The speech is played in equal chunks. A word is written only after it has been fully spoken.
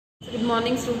Good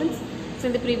morning, students. So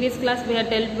in the previous class we had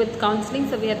dealt with counseling.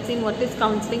 So we had seen what is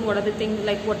counseling, what are the things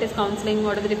like what is counseling,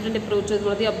 what are the different approaches,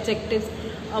 what are the objectives,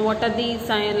 what are the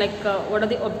what are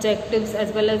the objectives,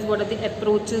 as well as what are the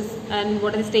approaches and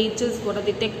what are the stages, what are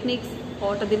the techniques,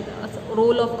 what are the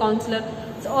role of counselor.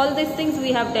 So all these things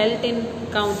we have dealt in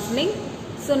counseling.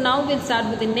 So now we'll start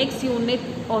with the next unit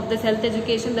of this health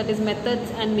education, that is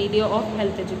methods and media of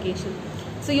health education.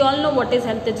 So you all know what is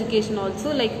health education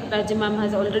also, like Raji ma'am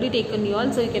has already taken you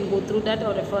all, so you can go through that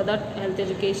or refer that health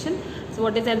education. So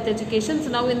what is health education?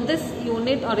 So now in this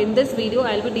unit or in this video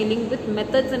I will be dealing with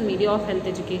methods and media of health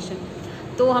education.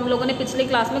 तो हम लोगों ने पिछले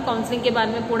class में counselling के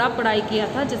बारे में पूरा पढ़ाई किया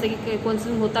था, जैसे कि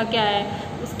काउंसलिंग होता क्या है,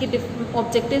 उसके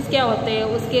ऑब्जेक्टिव्स क्या होते हैं,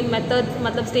 उसके मेथड्स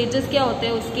मतलब स्टेजेस क्या होते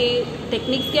हैं, उसके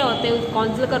टेक्निक्स क्या होते हैं, उस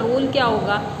काउंसलर का रोल क्या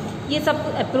होगा, ये सब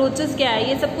अप्रोचेस क्या है,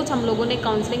 ये सब कुछ हम लोगों ने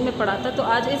काउंसलिंग में पढ़ा था. तो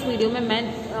आज इस वीडियो में मैं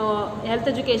हेल्थ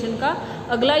एजुकेशन का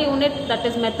अगला unit that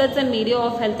is methods and media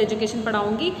of health education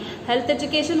पढ़ाऊंगी. Health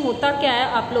education होता क्या है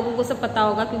आप लोगों को सब पता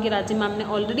होगा, क्योंकि राजी मैम ने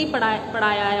ऑलरेडी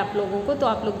पढ़ाया है आप लोगों को, तो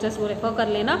आप लोग जस्ट वो रेफर कर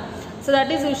लेना. So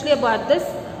that is usually about this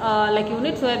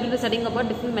unit. So I will be studying about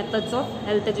different methods of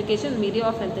health education, media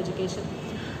of health education.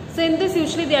 So in this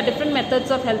usually there are different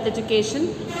methods of health education.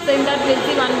 So in that we'll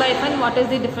see one by one what is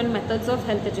the different methods of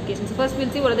health education. So first we'll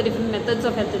see what are the different methods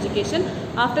of health education.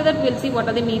 After that we'll see what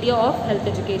are the media of health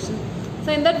education.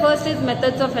 So in that first is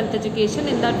methods of health education.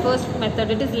 In that first method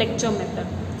it is lecture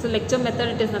method. So lecture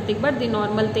method, it is nothing but the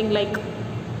normal thing like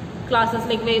classes,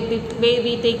 like way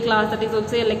we take class, that is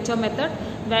also a lecture method,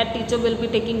 where teacher will be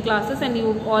taking classes and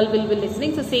you all will be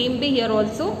listening. So same way here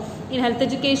also in health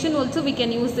education also we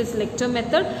can use this lecture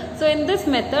method. So in this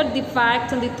method the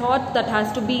facts and the thoughts that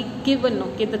has to be given,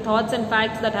 okay, the thoughts and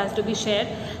facts that has to be shared,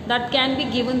 that can be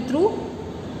given through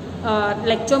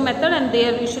lecture method, and they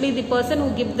are usually the person who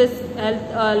give this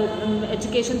health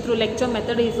education through lecture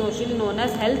method is usually known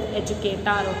as health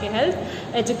educator, okay, health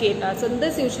educator. So in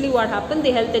this usually what happens,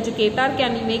 the health educator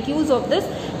can make use of this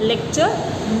lecture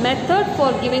method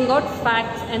for giving out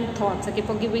facts and thoughts, okay,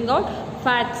 for giving out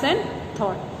facts and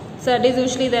thought. So that is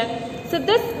usually there. So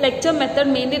this lecture method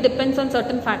mainly depends on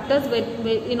certain factors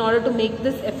in order to make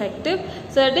this effective.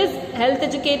 So it is health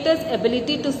educators'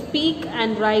 ability to speak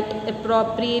and write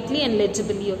appropriately and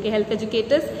legibly. Okay, health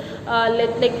educators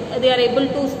like they are able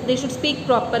to, they should speak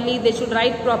properly, they should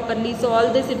write properly. So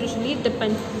all this usually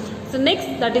depends. So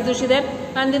next, that is usually there,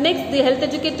 and the next, the health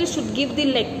educator should give the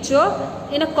lecture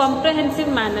in a comprehensive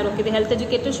manner. Okay, the health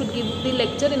educator should give the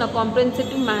lecture in a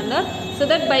comprehensive manner, so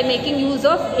that by making use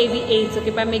of AV8s,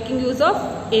 okay, by making use of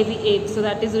AV8s, so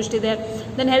that is usually there.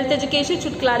 Then health education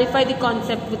should clarify the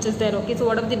concept which is there. Okay, so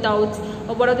what are the doubts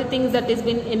or what are the things that is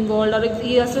been involved, or if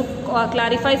he has to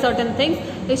clarify certain things,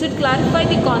 he should clarify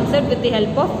the concept with the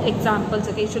help of examples.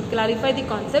 Okay, he should clarify the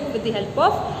concept with the help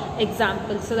of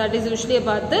examples. So that is usually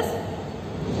about this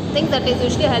thing that is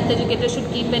usually a health educator should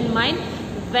keep in mind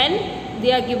when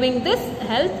they are giving this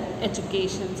health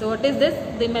education. So what is this?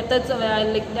 The methods of I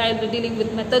will be dealing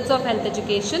with methods of health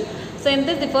education. So in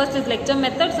this the first is lecture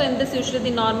method. So in this usually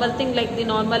the normal thing like the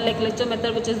normal like lecture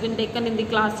method which has been taken in the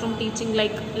classroom teaching,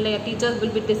 like teachers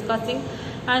will be discussing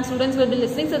and students will be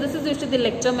listening. So this is usually the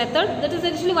lecture method. That is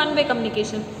actually one-way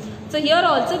communication. So here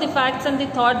also the facts and the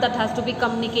thought that has to be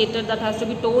communicated, that has to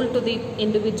be told to the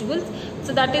individuals.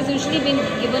 So that is usually being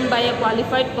given by a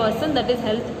qualified person, that is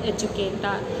health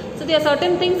educator. So there are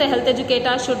certain things the health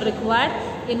educator should require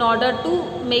in order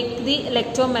to make the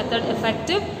lecture method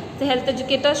effective. The health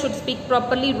educator should speak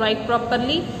properly, write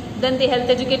properly. Then the health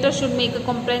educator should make a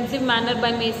comprehensive manner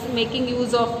by making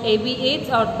use of AV8s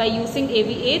or by using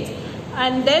AV8s.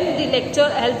 And then the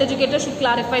health educator should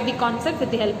clarify the concept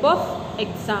with the help of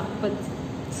examples.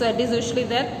 So it is usually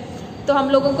there. तो हम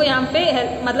लोगों को यहाँ पे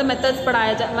मतलब methods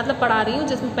पढ़ा रही हूँ,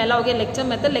 जिसमें पहला हो गया लेक्चर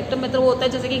मेथड. लेक्चर मेथड वो होता है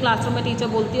जैसे कि क्लासरूम में टीचर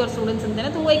बोलती है और स्टूडेंट्स सुनते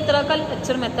हैं, तो वो एक तरह का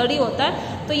लेक्चर मेथड ही होता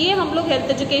है. तो ये हम लोग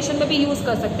हेल्थ एजुकेशन में भी यूज़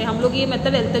कर सकते हैं, हम लोग ये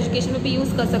मेथड हेल्थ एजुकेशन में भी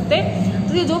यूज़ कर सकते हैं.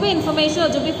 तो ये जो भी इन्फॉर्मेशन और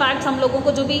जो भी फैक्ट्स हम लोगों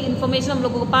को, जो भी इन्फॉर्मेशन हम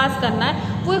लोगों को पास करना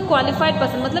है, वो एक क्वालिफाइड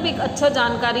पर्सन मतलब एक अच्छा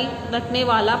जानकारी रखने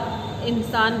वाला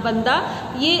इंसान बंदा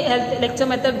ये हेल्थ लेक्चर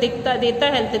मेथड देता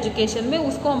है हेल्थ एजुकेशन में,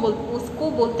 उसको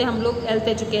बोलते हैं हम लोग हेल्थ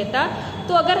एजुकेटर.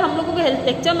 तो अगर हम लोगों को हेल्थ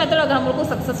लेक्चर मेथड अगर हम लोग को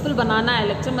सक्सेसफुल बनाना है,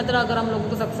 लेक्चर मेथड अगर हम लोगों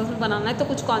को सक्सेसफुल बनाना है, तो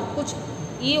कुछ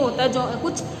ये होता है, जो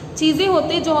कुछ चीज़ें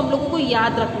होती हैं जो हम लोगों को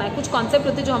याद रखना है, कुछ कॉन्सेप्ट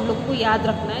होते हैं जो हम लोगों को याद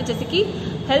रखना है. जैसे कि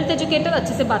हेल्थ एजुकेटर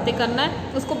अच्छे से बातें करना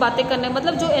है, उसको बातें करना है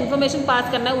मतलब जो इन्फॉर्मेशन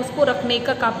पास करना है उसको रखने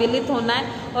का काबिलियत होना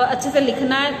है और अच्छे से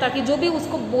लिखना है, ताकि जो भी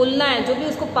उसको बोलना है, जो भी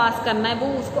उसको पास करना है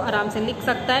वो उसको आराम से लिख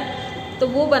सकता है. तो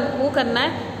वो करना है.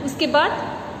 उसके बाद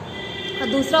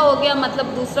दूसरा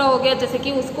हो गया जैसे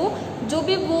कि उसको जो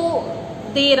भी वो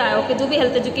दे रहा है, ओके, जो भी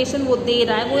हेल्थ एजुकेशन वो दे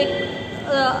रहा है वो एक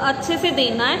अच्छे से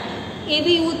देना है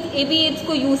AV-AIDS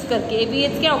को यूज़ करके।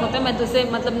 AV-AIDS क्या होता है, मैं दूसरे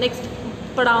मतलब नेक्स्ट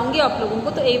पढ़ाऊंगी आप लोगों को,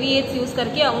 तो AV-AIDS यूज़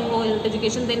करके उनको हेल्थ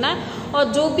एजुकेशन देना है। और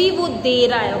जो भी वो दे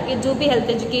रहा है, ओके, जो भी हेल्थ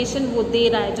एजुकेशन वो दे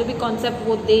रहा है, जो भी कॉन्सेप्ट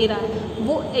वो दे रहा है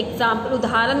वो एग्जाम्पल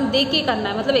उदाहरण दे के करना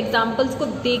है, मतलब एग्जाम्पल्स को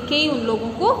दे के ही उन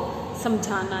लोगों को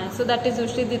समझाना है। So that is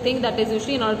usually the thing that is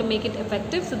usually in order to make it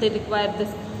effective, so they require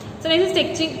this. So next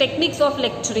is techniques of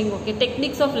lecturing, okay,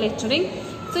 techniques of lecturing.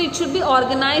 So it should be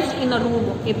organized in a room,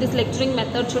 okay, this lecturing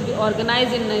method should be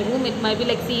organized in a room. It might be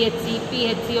like CHC,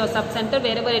 PHC or sub-center,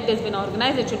 wherever it has been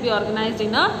organized, it should be organized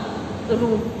in a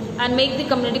room and make the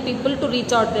community people to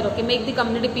reach out there, okay, make the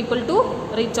community people to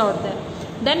reach out there.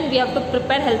 Then we have to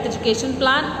prepare health education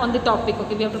plan on the topic,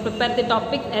 okay, we have to prepare the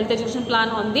topic, health education plan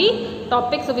on the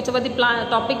topic. So whichever the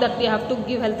topic that we have to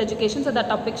give health education, so that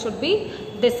topic should be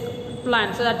this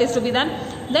plan, so that is to be done.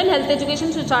 Then health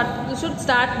education should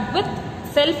start with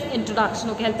self introduction,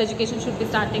 okay, health education should be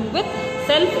starting with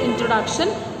self introduction.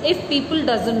 If people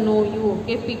doesn't know you,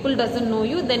 okay, if people doesn't know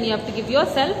you, then you have to give your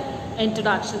self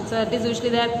introduction, so that is usually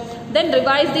there. Then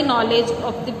revise the knowledge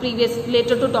of the previous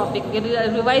related to topic, okay,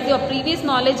 revise your previous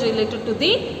knowledge related to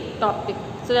the topic,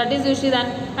 so that is usually done.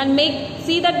 And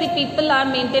see that the people are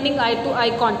maintaining eye to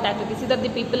eye contact, okay, see that the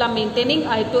people are maintaining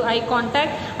eye to eye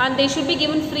contact, and they should be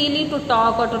given freely to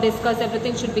talk or to discuss,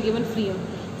 everything should be given free.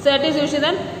 So that is usually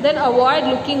done. Then avoid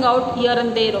looking out here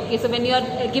and there, okay, so when you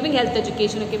are giving health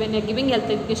education, okay, when you are giving health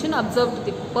education, observe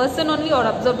the person only or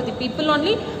observe the people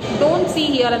only, don't see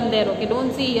here and there, okay,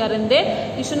 don't see here and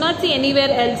there, you should not see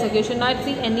anywhere else, okay, you should not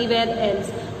see anywhere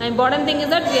else. An important thing is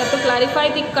that we have to clarify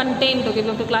the content, okay, we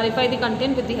have to clarify the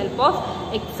content with the help of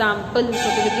examples,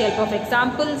 okay, with the help of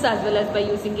examples as well as by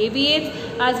using AV-AIDS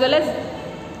as well as,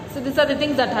 so these are the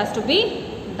things that has to be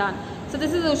done. So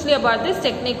this is usually about this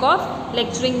technique of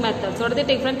lecturing method. So what are the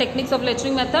different techniques of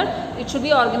lecturing method? It should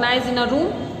be organized in a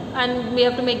room and we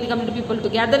have to make the community people to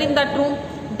gather in that room.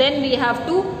 Then we have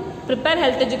to prepare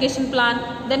health education plan.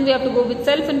 Then we have to go with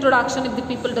self introduction if the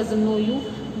people doesn't know you.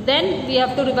 Then we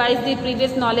have to revise the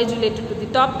previous knowledge related to the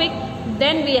topic.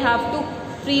 Then we have to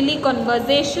freely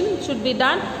conversation should be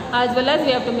done, as well as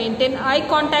we have to maintain eye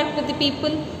contact with the people.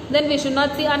 Then we should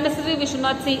not see unnecessary, we should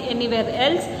not see anywhere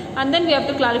else, and then we have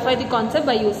to clarify the concept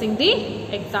by using the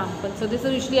example. So this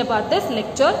is usually about this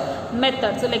lecture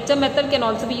method. So lecture method can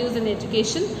also be used in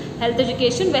education, health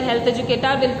education, where health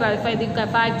educator will clarify the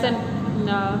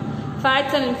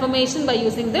facts and information by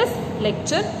using this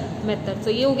lecture method. सो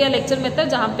ये हो गया lecture method,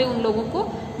 जहाँ पे उन लोगों को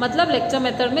मतलब lecture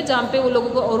method में जहाँ पे उन लोगों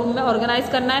को रूम में ऑर्गेनाइज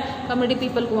करना है, कम्युनिटी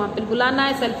पीपल को वहाँ पे बुलाना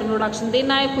है, सेल्फ इंट्रोडक्शन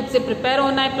देना है, खुद से प्रिपेयर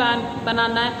होना है, प्लान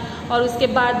बनाना है, और उसके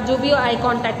बाद जो भी आई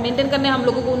कांटेक्ट मेंटेन करना है, हम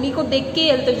लोगों को उन्हीं को देख के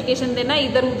हेल्थ एजुकेशन देना है,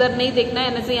 इधर उधर नहीं देखना है,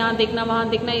 ऐसे यहाँ देखना वहाँ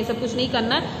देखना है, ये सब कुछ नहीं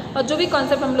करना है, और जो भी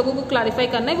कॉन्सेप्ट हम लोगों को क्लैरिफाई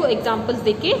करना है वो एग्जाम्पल्स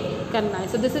देख के करना है.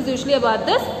 So this is usually about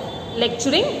this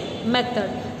lecturing method.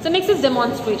 So next is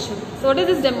demonstration. So what is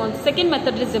this demonstration? Second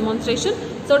method is demonstration.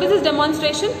 So what is this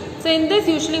demonstration? So in this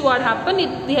usually what happen,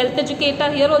 the health educator,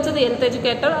 here also the health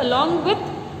educator along with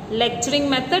lecturing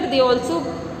method, they also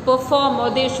perform or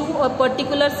they show a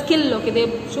particular skill, okay,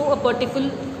 they show a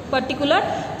particular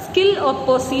skill or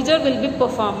procedure will be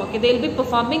performed, okay, they will be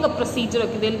performing a procedure,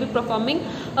 okay, they will be performing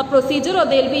a procedure or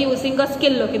they will be using a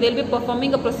skill, okay, they will be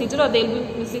performing a procedure or they will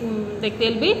be using, like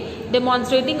they will be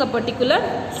demonstrating a particular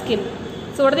skill.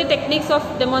 So what are the techniques of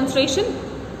demonstration?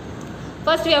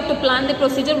 First we have to plan the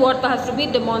procedure, what has to be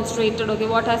demonstrated, okay,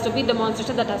 what has to be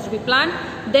demonstrated, that has to be planned.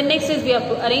 Then next is we have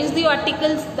to arrange the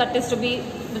articles that is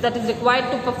required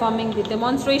to performing the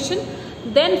demonstration.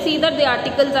 Then see that the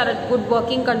articles are at good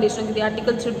working condition, okay, the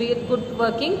articles should be at good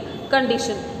working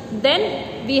condition.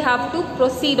 Then we have to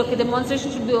proceed, okay,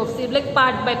 demonstration should be like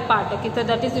part by part, okay, so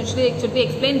that is usually it should be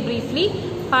explained briefly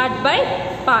part by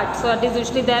part. So that is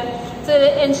usually there. So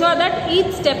ensure that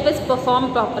each step is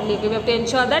performed properly, okay, we have to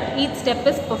ensure that each step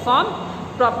is performed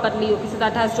properly, okay, so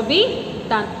that has to be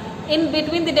done. In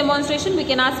between the demonstration we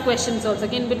can ask questions also,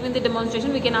 okay, in between the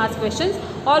demonstration we can ask questions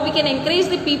or we can encourage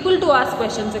the people to ask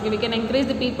questions, okay, we can encourage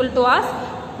the people to ask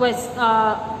questions.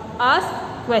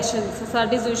 So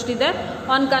that is usually there.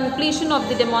 On completion of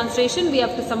the demonstration we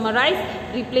have to summarize,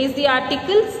 replace the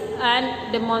articles and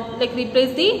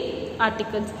replace the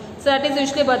articles. So that is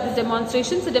usually about this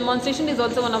demonstration. So demonstration is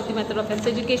also one of the method of health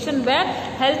education, where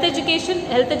health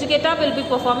educator will be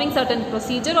performing certain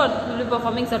procedure or will be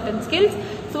performing certain skills.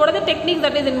 So what are the techniques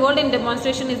that is involved in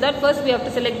demonstration is that first we have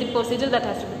to select the procedure that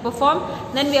has to be performed.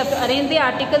 Then we have to arrange the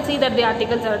articles, see that the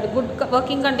articles are in good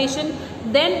working condition.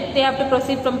 Then they have to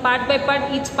proceed from part by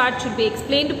part. Each part should be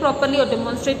explained properly or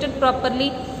demonstrated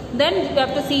properly. Then we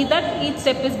have to see that each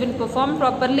step has been performed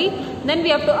properly. Then we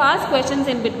have to ask questions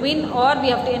in between, or we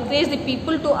have to encourage the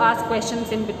people to ask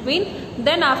questions in between.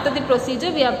 Then after the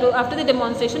procedure, we have to, after the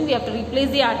demonstration, we have to replace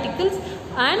the articles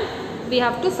and we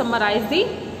have to summarize the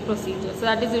procedure. So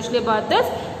that is usually about this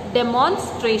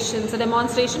demonstration. So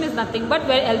demonstration is nothing but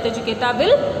where health educator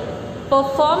will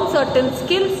perform certain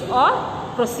skills or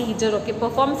procedure, okay,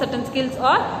 perform certain skills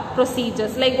or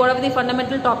procedures, like whatever the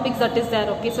fundamental topics that is there,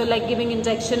 okay, so like giving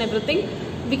injection, everything.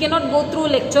 We cannot go through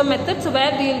lecture method, so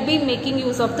where we will be making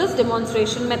use of this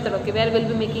demonstration method, okay, where we will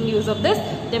be making use of this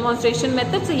demonstration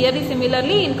method. So here is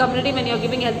similarly in community, when you are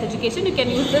giving health education, you can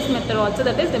use this method also,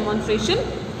 that is demonstration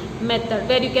method,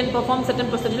 where you can perform certain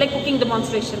procedure, like cooking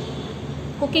demonstration.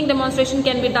 Cooking demonstration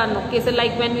can be done, okay, so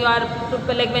like when you are,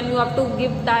 like when you have to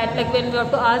give diet, like when you have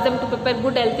to ask them to prepare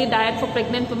good healthy diet for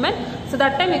pregnant women, so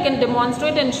that time you can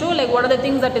demonstrate and show like what are the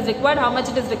things that is required, how much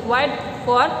it is required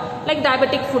for like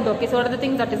diabetic food, okay, so what are the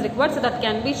things that is required, so that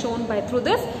can be shown by through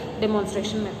this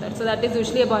demonstration method. So that is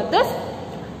usually about this,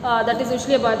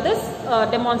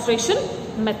 demonstration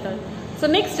method. So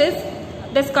next is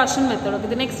discussion method, okay,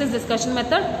 the next is discussion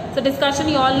method. So discussion,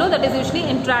 you all know, that is usually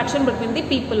interaction between the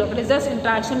people, okay, it is just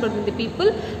interaction between the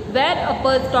people, where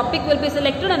a topic will be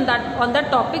selected and that on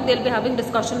that topic they will be having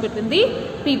discussion between the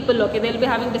people, okay, they will be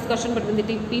having discussion between the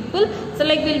people. So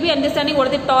like we will be understanding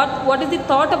what is the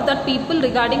thought of that people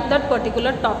regarding that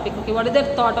particular topic, okay, what is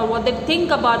their thought or what they think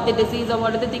about the disease, or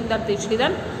what is the thing that they usually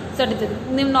then study.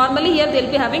 Normally here they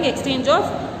will be having exchange of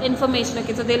information,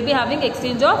 okay, so they will be having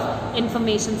exchange of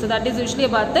information. So that is usually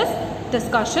about this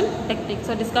discussion technique.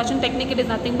 So discussion technique, it is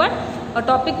nothing but a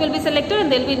topic will be selected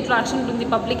and there will be interaction between the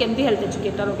public and the health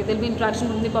educator, okay, there will be interaction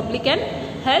between the public and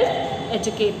health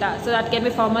educator. So that can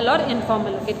be formal or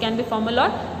informal, okay, it can be formal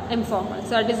or informal. So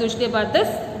that is usually about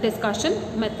this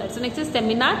discussion method. So next is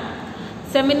seminar.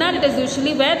 Seminar, it is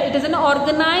usually where it is an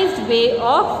organized way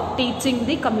of teaching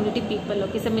the community people,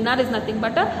 okay, seminar is nothing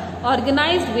but a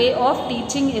organized way of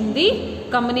teaching in the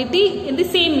community in the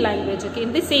same language, okay,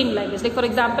 in the same language. Like for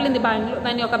example, in the Bangalore,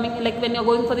 when you are coming, like when you are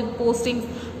going for the postings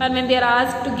and when they are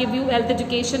asked to give you health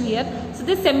education here, so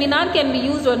this seminar can be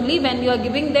used only when you are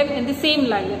giving them in the same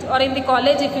language. Or in the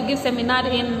college, if you give seminar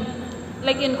in,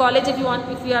 like in college, if you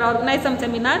are organized some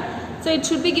seminar, so it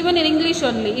should be given in English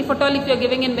only. If at all, if you are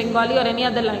giving in Bengali or any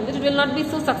other language, it will not be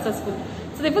so successful.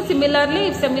 So therefore, similarly,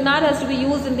 if seminar has to be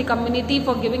used in the community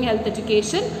for giving health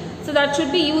education, so that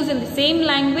should be used in the same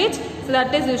language. So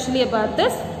that is usually about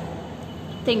this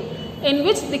thing, in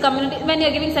which the community, when you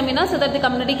are giving seminar, so that the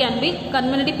community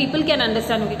people can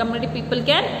understand, okay, community people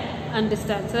can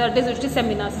understand. So that is usually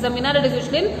seminar. So seminar, it is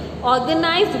usually an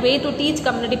organized way to teach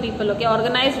community people, okay,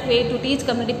 organized way to teach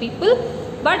community people,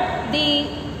 but the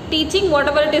teaching,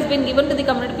 whatever it has been given to the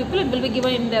community people, it will be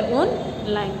given in their own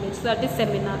language. So that is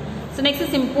seminar. So next is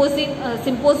symposium.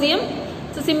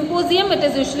 So symposium, it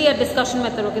is usually a discussion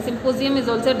method, okay, symposium is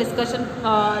also a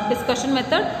discussion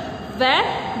method,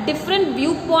 where different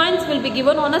viewpoints will be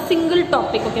given on a single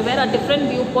topic, okay, where different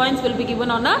viewpoints will be given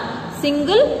on a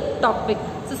single topic.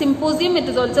 So symposium, it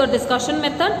is also a discussion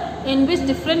method in which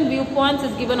different viewpoints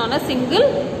is given on a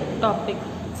single topic.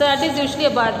 So that is usually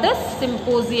about the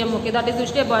symposium, okay, that is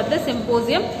usually about the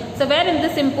symposium. So where in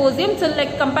the symposium, so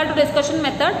like compared to discussion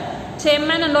method,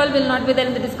 chairman and all will not be there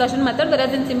in the discussion method,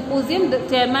 whereas in symposium, the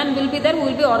chairman will be there, who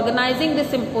will be organizing this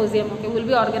symposium, okay, who will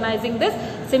be organizing this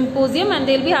symposium, and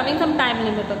they will be having some time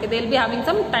limit, okay, they will be having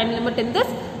some time limit in this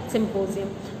symposium.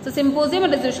 So symposium,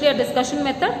 it is usually a discussion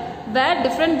method where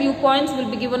different viewpoints will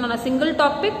be given on a single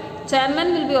topic.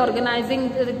 Chairman will be organizing,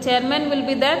 the chairman will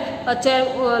be there,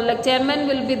 chairman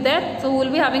will be there, so who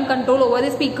will be having control over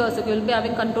the speakers, okay, will be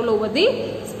having control over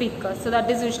the speakers. So that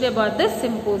is usually about this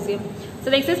symposium.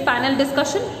 So next is panel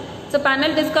discussion. So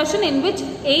panel discussion, in which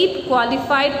 8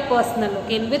 qualified personnel,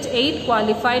 okay, in which 8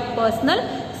 qualified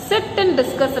personnel sit and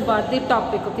discuss about the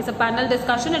topic, okay. So panel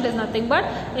discussion, it is nothing but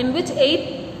in which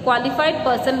 8 qualified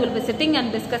person will be sitting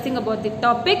and discussing about the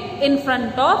topic in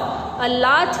front of a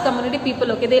large community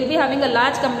people, okay, they will be having a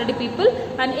large community people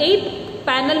and 8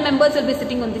 panel members will be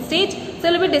sitting on the stage. So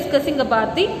they will be discussing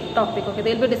about the topic, okay,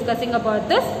 they will be discussing about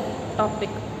this topic.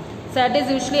 So that is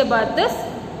usually about this,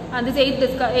 and these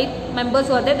 8 members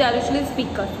who are there, they are usually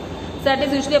speakers. So that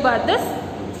is usually about this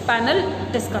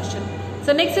panel discussion.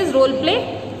 So next is role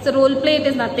play. So role play, it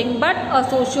is nothing but a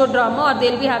socio-drama, or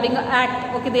they will be having an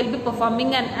act, okay, they will be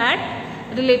performing an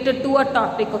act related to a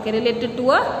topic, okay, related to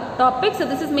a topic. So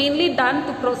this is mainly done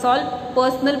to solve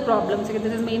personal problems, okay,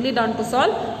 this is mainly done to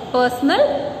solve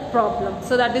personal problems.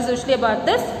 So that is usually about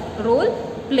this role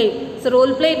play. So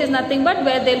role play, it is nothing but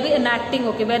where they'll be enacting,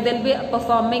 okay, where they'll be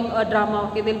performing a drama,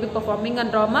 okay, they'll be performing a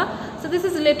drama. So this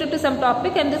is related to some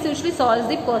topic, and this usually solves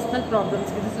the personal problems.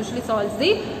 Okay, this usually solves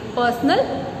the personal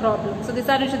problems. So these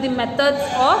are usually the methods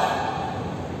of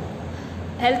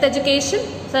health education.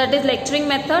 So that is lecturing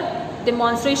method,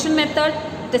 demonstration method,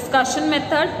 discussion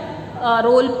method,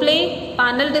 role play,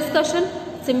 panel discussion,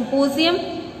 symposium.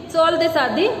 So all these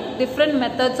are the different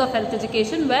methods of health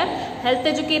education, where health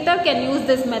educator can use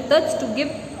these methods to give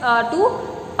to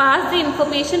pass the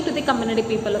information to the community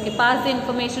people. Okay, pass the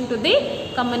information to the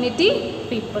community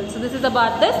people. So this is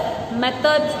about this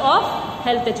methods of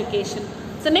health education.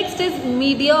 So next is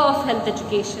media of health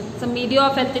education. So media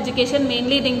of health education,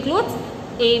 mainly it includes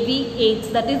AV aids,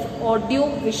 that is audio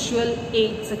visual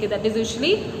aids. Okay, that is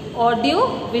usually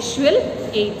audio visual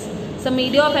aids. So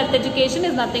media of health education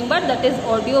is nothing but that is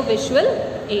audio visual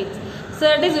aids. So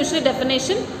that is usually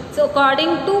definition. So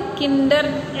according to Kinder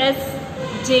S.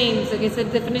 James, okay, so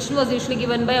definition was usually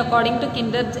given by according to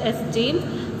Kinder S. James.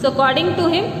 So according to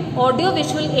him, audio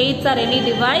visual aids are any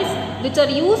device which are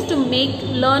used to make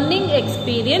learning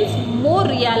experience more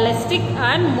realistic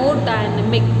and more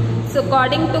dynamic. So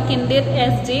according to Kinder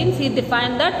S. James, he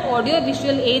defined that audio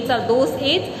visual aids are those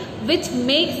aids which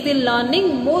makes the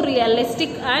learning more realistic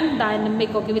and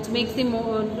dynamic, okay, which makes the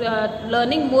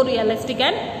learning more realistic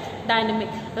and dynamic.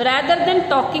 Rather than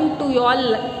talking to you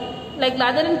all, like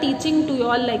rather than teaching to you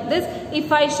all like this,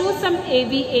 if I show some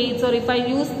AV aids, or if I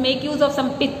make use of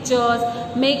some pictures,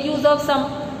 make use of some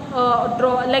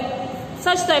like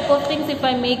such type of things, if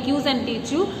I make use and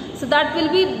teach you, so that will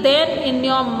be there in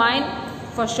your mind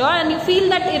for sure, and you feel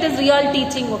that it is real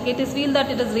teaching, okay, it is feel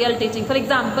that it is real teaching. For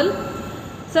example,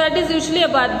 so it is usually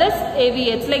about this AV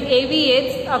aids, like AV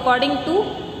aids according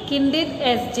to Kinder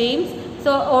S. James.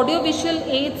 So audio visual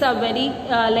aids are very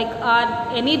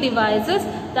are any devices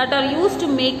that are used to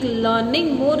make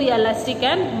learning more realistic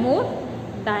and more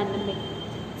dynamic.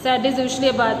 So that is usually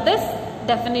about this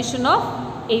definition of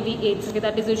AV aids. Okay,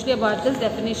 that is usually about this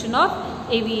definition of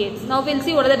AV aids. Now we'll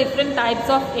see what are the different types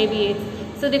of AV aids.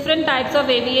 So different types of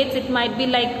AV aids, it might be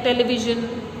like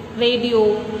television,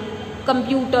 radio,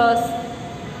 computers.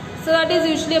 So that is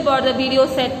usually about the video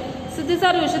set. So these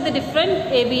are usually the different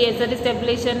AV aids, that is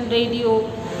television, radio,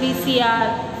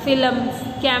 VCR,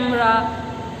 films,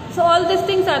 camera. So all these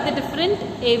things are the different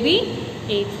AV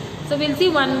aids. So we'll see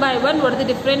one by one what are the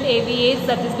different AV aids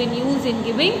that has been used in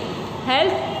giving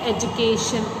health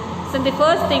education. So the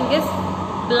first thing is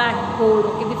blackboard.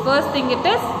 Okay, the first thing it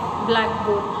is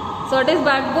blackboard. So what is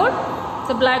blackboard?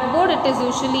 So blackboard, it is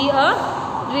usually a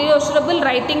reusable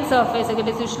writing surface. Okay, it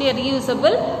is usually a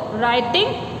reusable writing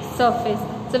surface.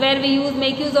 So where we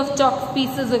make use of chalk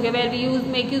pieces, okay, where we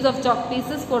make use of chalk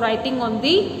pieces for writing on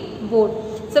the board.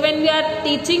 So when we are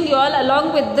teaching you all,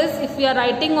 along with this, if we are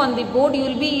writing on the board, you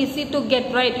will be easy to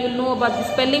get right. You will know about the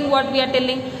spelling, what we are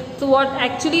telling. So what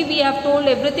actually we have told,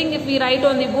 everything if we write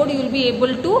on the board, you will be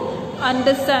able to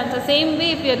understand. The same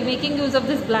way, if you are making use of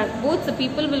this blackboard, so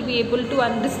people will be able to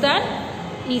understand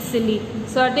easily.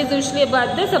 So it is usually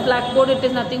about this. A blackboard, it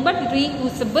is nothing but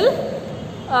reusable.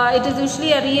 It is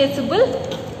usually a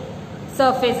reusable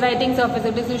surface, writing surface.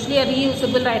 It is usually a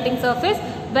reusable writing surface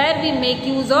where we make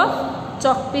use of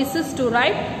chalk pieces to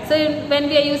write. So when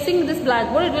we are using this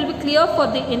blackboard, it will be clear for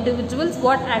the individuals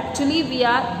what actually we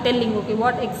are telling, okay,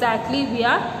 what exactly we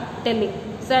are telling.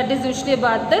 So that is usually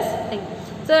about this thing.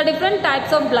 So there are different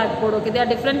types of blackboard, okay, there are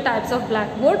different types of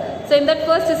blackboard. So in that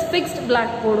first is fixed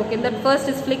blackboard, okay, in that first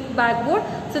is fixed blackboard.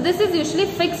 So this is usually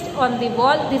fixed on the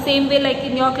wall, the same way like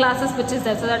in your classes which is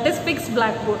there. So that is fixed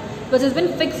blackboard, which has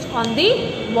been fixed on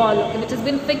the wall, okay, which has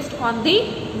been fixed on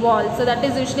the wall. So that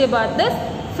is usually about this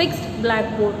fixed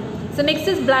blackboard. So next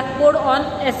is blackboard on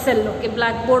SL, okay,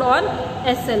 blackboard on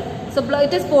SL. So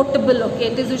it is portable,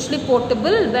 okay, it is usually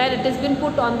portable where it has been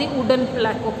put on the wooden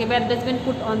plaque, okay, where it has been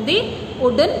put on the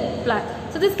wooden plaque.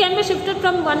 So this can be shifted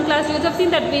from one class. You have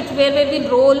seen that where we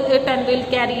roll it and we'll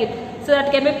carry it. So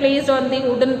that can be placed on the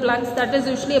wooden plaques. That is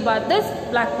usually about this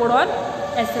blackboard on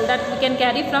SL, that we can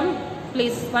carry from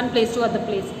one place to other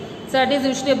place. So that is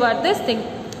usually about this thing.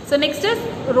 So next is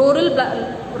roller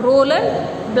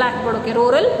blackboard, okay,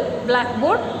 roller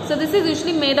blackboard. So this is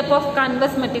usually made up of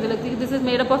canvas material, okay, this is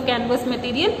made up of canvas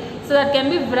material, so that can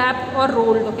be wrapped or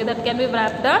rolled, okay, that can be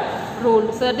wrapped or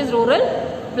rolled. So that is roller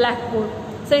blackboard.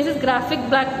 So this is graphic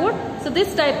blackboard. So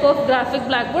this type of graphic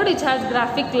blackboard which has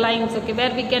graphic lines, okay,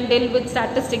 where we can deal with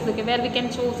statistics, okay, where we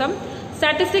can show some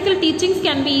statistical teachings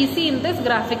can be easy in this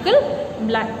graphical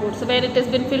blackboard. So where it has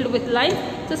been filled with lines,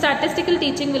 so statistical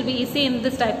teaching will be easy in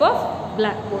this type of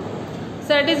blackboard.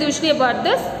 So it is usually about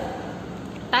this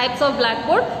Types of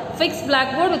blackboard: fixed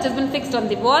blackboard, which has been fixed on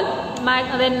the wall.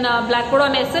 Then blackboard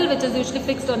on SL, which is usually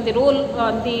fixed on the roll,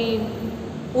 on the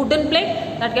wooden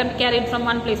plate that can be carried from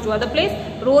one place to other place.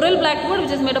 Rural blackboard,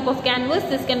 which is made up of canvas.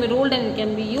 This can be rolled and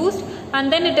can be used.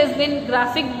 And then it has been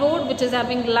graphic board, which is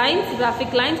having lines,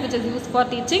 graphic lines, which is used for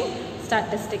teaching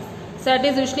statistics. So that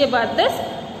is usually about this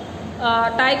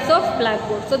types of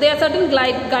blackboard. So there are certain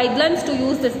guidelines to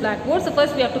use this blackboard. So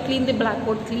first we have to clean the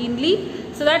blackboard cleanly,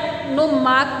 so that no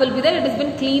mark will be there. It has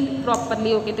been cleaned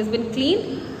properly. Okay, it has been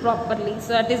cleaned properly.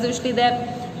 So that is usually there.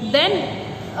 Then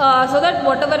so that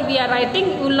whatever we are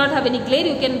writing, you will not have any glare.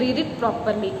 You can read it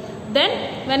properly.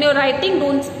 Then when you are writing,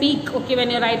 don't speak. Okay, when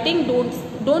you are writing,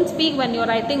 don't speak when you are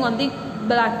writing on the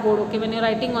blackboard. Okay, when you are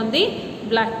writing on the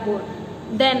blackboard.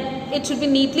 Then it should be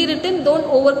neatly written. Don't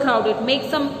overcrowd it. Make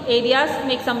some areas,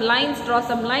 make some lines, draw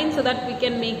some lines, so that we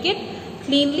can make it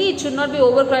cleanly. It should not be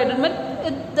overcrowded, but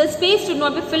the space should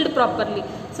not be filled properly,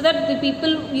 so that the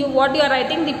people, what you are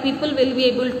writing, the people will be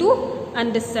able to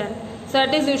understand. So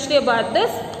that is usually about this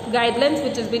guidelines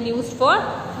which has been used for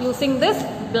using this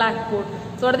blackboard.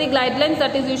 So what are the guidelines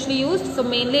that is usually used? So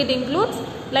mainly it includes,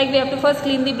 like, we have to first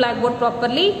clean the blackboard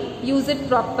properly, use it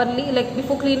properly, like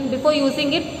before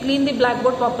using it, clean the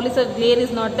blackboard properly so glare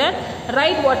is not there.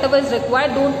 Write whatever is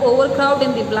required. Don't overcrowd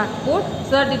in the blackboard,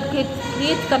 so that it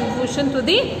creates confusion to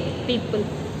the people.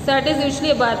 So that is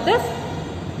usually about this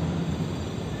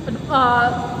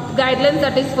guidelines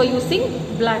that is for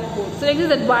using blackboard. So next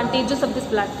is advantages of this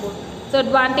blackboard. So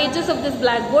advantages of this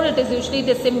blackboard, it is usually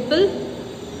the simple.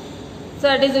 So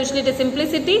that is usually the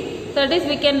simplicity. So that is,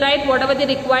 we can write whatever the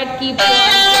required key points.